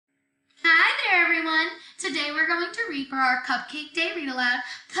Today we're going to read for our Cupcake Day read aloud,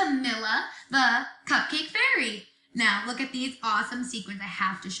 Camilla the Cupcake Fairy. Now look at these awesome sequins I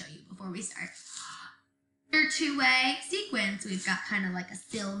have to show you before we start. They're two-way sequins. We've got kind of like a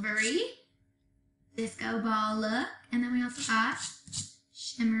silvery disco ball look, and then we also got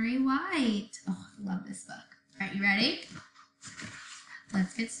shimmery white. Oh, I love this book. All right, you ready?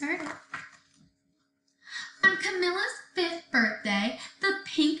 Let's get started. On Camilla's 5th birthday, the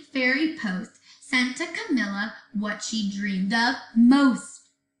Pink Fairy Post sent to Camilla what she dreamed of most.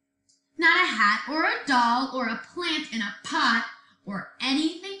 Not a hat or a doll or a plant in a pot or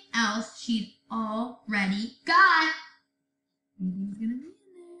anything else she'd already got. Anything's gonna be in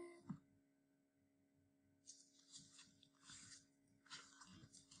there.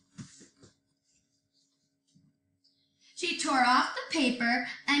 She tore off the paper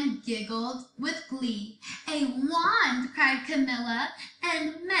and giggled with glee. "A wand," cried Camilla,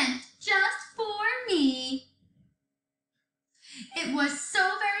 "and meant just for me." It was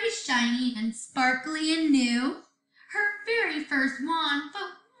so very shiny and sparkly and new. Her very first wand,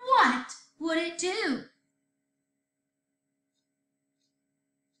 but what would it do?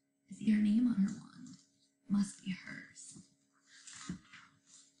 I see her name on her wand. Must be hers.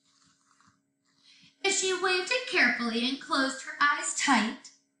 If she waved it carefully and closed her eyes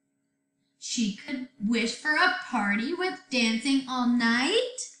tight, she could wish for a party with dancing all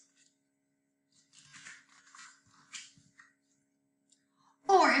night.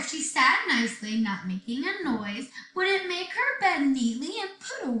 Or if she sat nicely, not making a noise, would it make her bed neatly and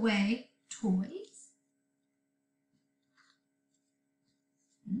put away toys?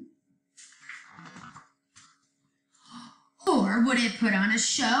 Or would it put on a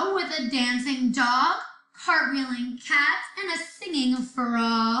show with a dancing dog, cartwheeling cats, and a singing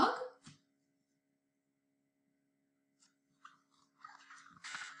frog?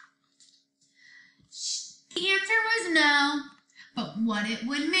 The answer was no. But what it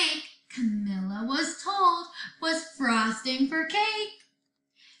would make, Camilla was told, was frosting for cake.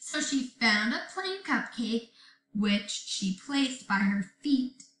 So she found a plain cupcake, which she placed by her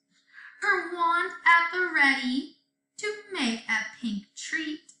feet, her wand at the ready to make a pink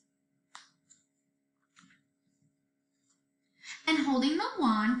treat. And holding the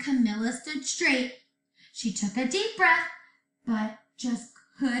wand, Camilla stood straight. She took a deep breath, but just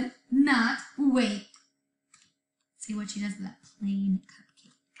could not wait. See what she does with that plain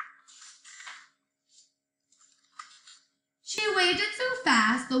cupcake. She waved it so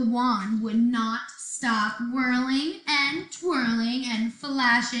fast the wand would not stop whirling and twirling and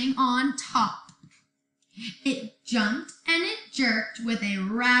flashing on top. It jumped and it jerked with a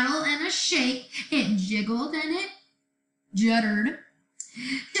rattle and a shake. It jiggled and it juddered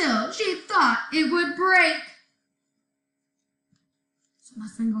till she thought it would break. She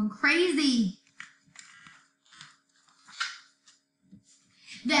must have been going crazy.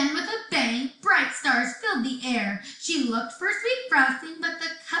 Then with a bang, bright stars filled the air. She looked for sweet frosting, but the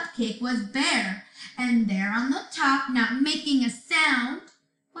cupcake was bare. And there on the top, not making a sound,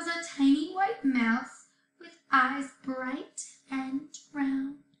 was a tiny white mouse with eyes bright and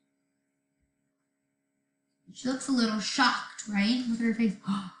round. She looks a little shocked, right? Look at her face.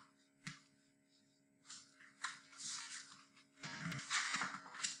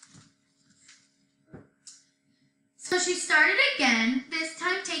 So she started again, this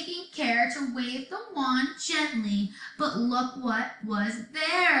time taking care to wave the wand gently. But look what was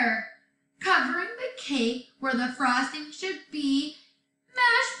there. Covering the cake where the frosting should be,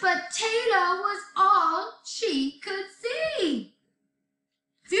 mashed potato was all she could see.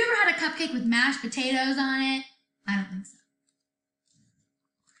 Have you ever had a cupcake with mashed potatoes on it? I don't think so.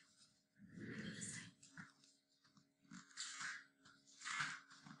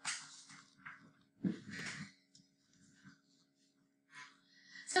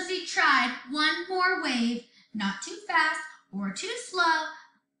 So she tried one more wave, not too fast or too slow.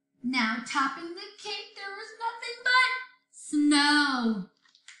 Now topping the cake, there was nothing but snow.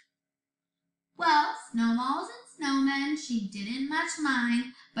 Well, snowballs and snowmen she didn't much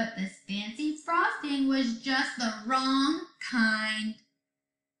mind, but this fancy frosting was just the wrong kind.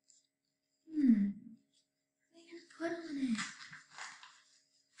 What are they going to put on it?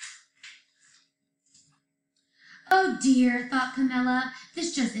 Oh dear, thought Camilla,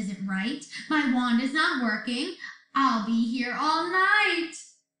 this just isn't right. My wand is not working. I'll be here all night.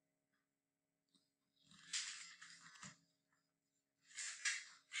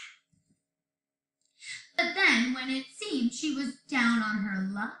 But then, when it seemed she was down on her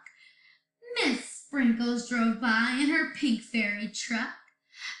luck, Miss Sprinkles drove by in her pink fairy truck.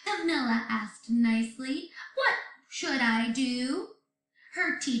 Camilla asked nicely, "What should I do?"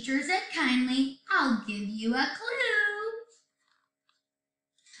 her teacher said kindly, "I'll give you a clue.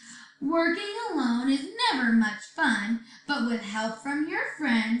 Working alone is never much fun, but with help from your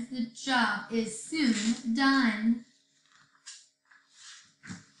friends, the job is soon done."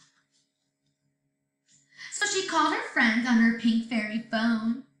 So she called her friends on her pink fairy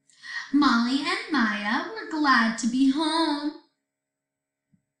phone. Molly and Maya were glad to be home.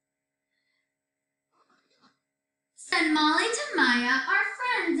 Said Molly to Maya, "Our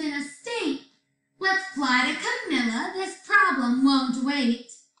friends in a state. Let's fly to Camilla, this problem won't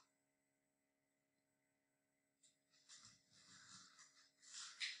wait."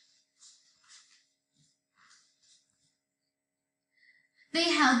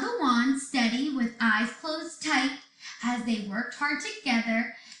 They held the wand steady with eyes closed tight. As they worked hard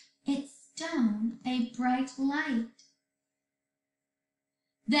together, it shone a bright light.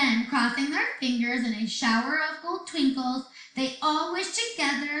 Then, crossing their fingers in a shower of gold twinkles, they all wished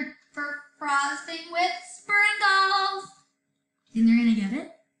together for frosting with sprinkles. Think they're going to get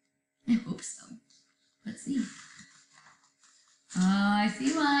it? I hope so. Let's see. Oh, I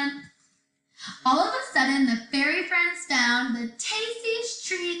see one. All of a sudden, the fairy friends found the tastiest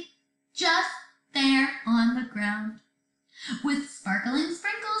treat just there on the ground. With sparkling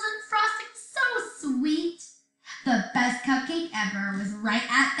sprinkles and frosting so sweet, the best cupcake ever was right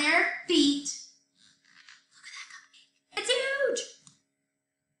at their feet. Look at that cupcake. It's huge.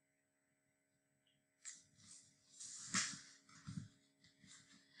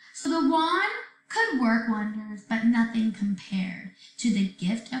 So the wand could work wonders, but nothing compared to the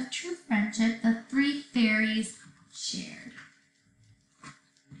gift of true friendship the three fairies shared.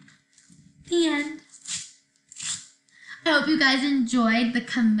 The end. I hope you guys enjoyed the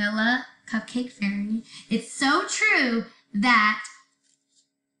Camilla Cupcake Fairy. It's so true that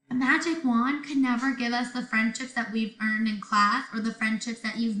a magic wand could never give us the friendships that we've earned in class or the friendships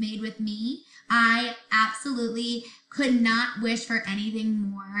that you've made with me. I absolutely could not wish for anything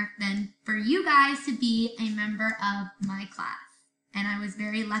more than for you guys to be a member of my class. And I was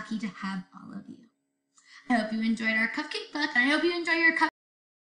very lucky to have all of you. I hope you enjoyed our cupcake book, and I hope you enjoy your cupcake.